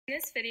In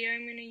this video,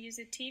 I'm going to use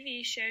a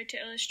TV show to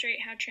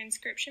illustrate how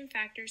transcription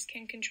factors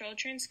can control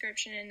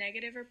transcription in a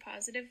negative or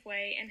positive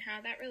way and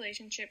how that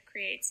relationship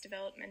creates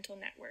developmental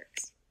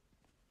networks.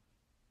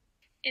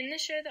 In the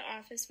show The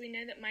Office, we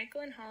know that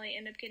Michael and Holly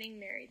end up getting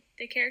married.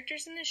 The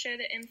characters in the show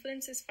that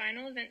influence this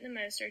final event the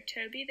most are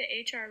Toby, the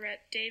HR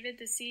rep, David,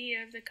 the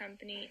CEO of the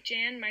company,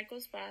 Jan,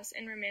 Michael's boss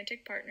and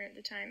romantic partner at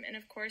the time, and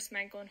of course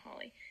Michael and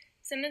Holly.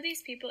 Some of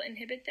these people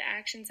inhibit the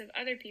actions of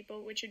other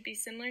people, which would be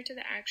similar to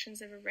the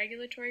actions of a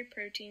regulatory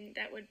protein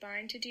that would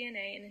bind to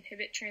DNA and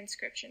inhibit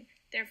transcription,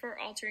 therefore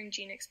altering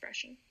gene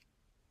expression.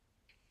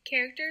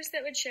 Characters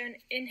that would show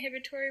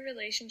inhibitory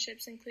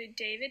relationships include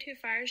David, who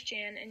fires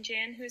Jan, and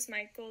Jan, who is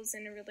Michael's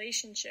in a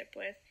relationship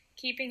with,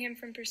 keeping him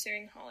from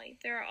pursuing Holly.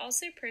 There are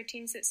also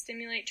proteins that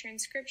stimulate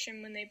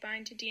transcription when they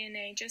bind to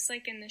DNA. Just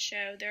like in the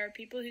show, there are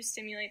people who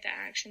stimulate the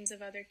actions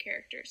of other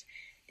characters.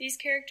 These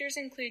characters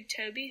include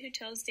Toby, who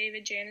tells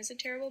David Jan is a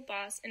terrible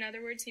boss, in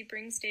other words, he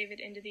brings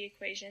David into the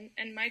equation,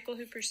 and Michael,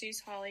 who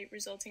pursues Holly,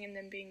 resulting in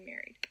them being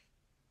married.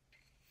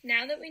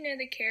 Now that we know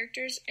the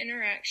characters'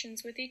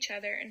 interactions with each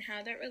other and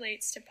how that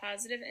relates to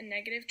positive and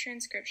negative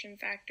transcription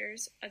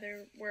factors,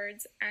 other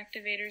words,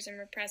 activators and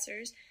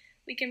repressors,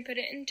 we can put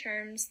it in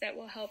terms that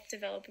will help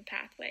develop a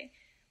pathway.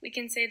 We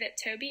can say that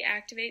Toby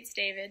activates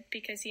David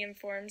because he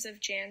informs of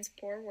Jan's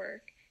poor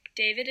work,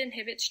 David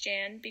inhibits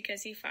Jan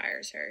because he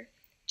fires her,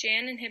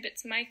 Jan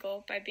inhibits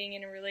Michael by being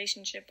in a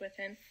relationship with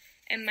him,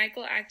 and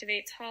Michael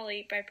activates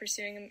Holly by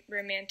pursuing a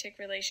romantic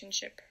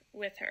relationship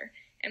with her.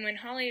 And when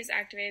Holly is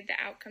activated,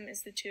 the outcome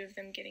is the two of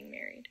them getting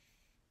married.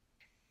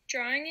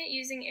 Drawing it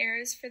using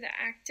arrows for the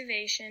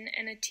activation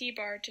and a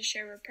T-bar to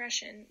show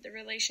repression, the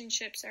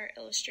relationships are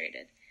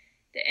illustrated.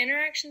 The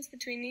interactions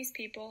between these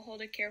people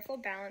hold a careful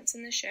balance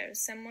in the show,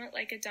 somewhat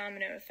like a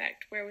domino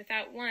effect, where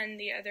without one,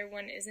 the other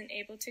one isn't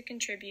able to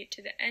contribute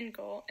to the end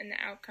goal and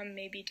the outcome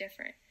may be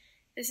different.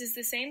 This is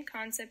the same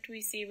concept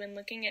we see when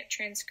looking at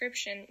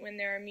transcription when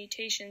there are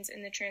mutations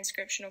in the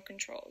transcriptional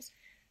controls.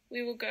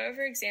 We will go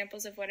over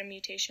examples of what a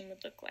mutation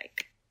would look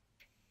like.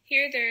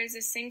 Here there is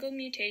a single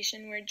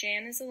mutation where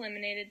Jan is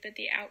eliminated, but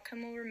the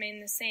outcome will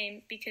remain the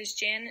same because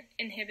Jan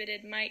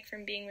inhibited Mike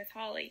from being with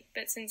Holly,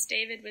 but since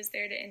David was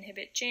there to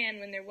inhibit Jan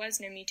when there was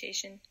no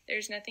mutation,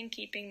 there's nothing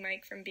keeping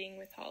Mike from being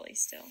with Holly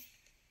still.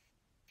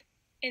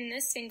 In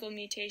this single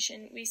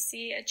mutation, we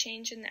see a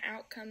change in the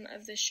outcome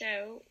of the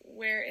show,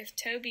 where if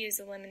Toby is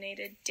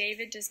eliminated,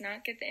 David does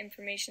not get the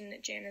information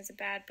that Jan is a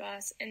bad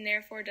boss and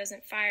therefore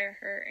doesn't fire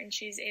her, and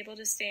she's able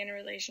to stay in a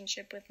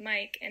relationship with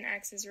Mike and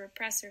acts as a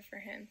repressor for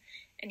him,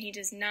 and he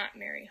does not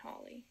marry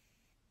Holly.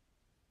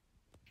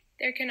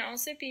 There can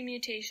also be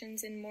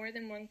mutations in more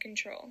than one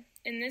control.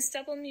 In this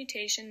double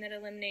mutation that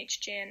eliminates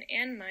Jan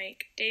and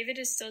Mike, David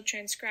is still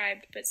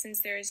transcribed, but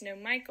since there is no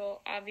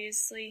Michael,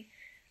 obviously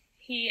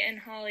he and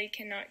Holly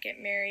cannot get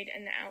married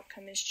and the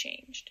outcome is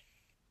changed.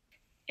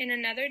 In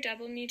another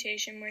double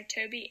mutation where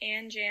Toby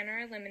and Jan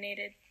are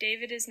eliminated,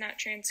 David is not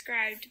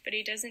transcribed, but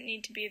he doesn't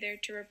need to be there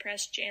to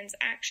repress Jan's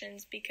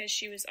actions because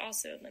she was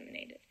also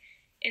eliminated.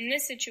 In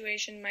this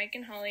situation, Mike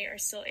and Holly are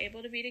still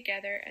able to be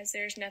together as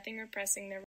there is nothing repressing their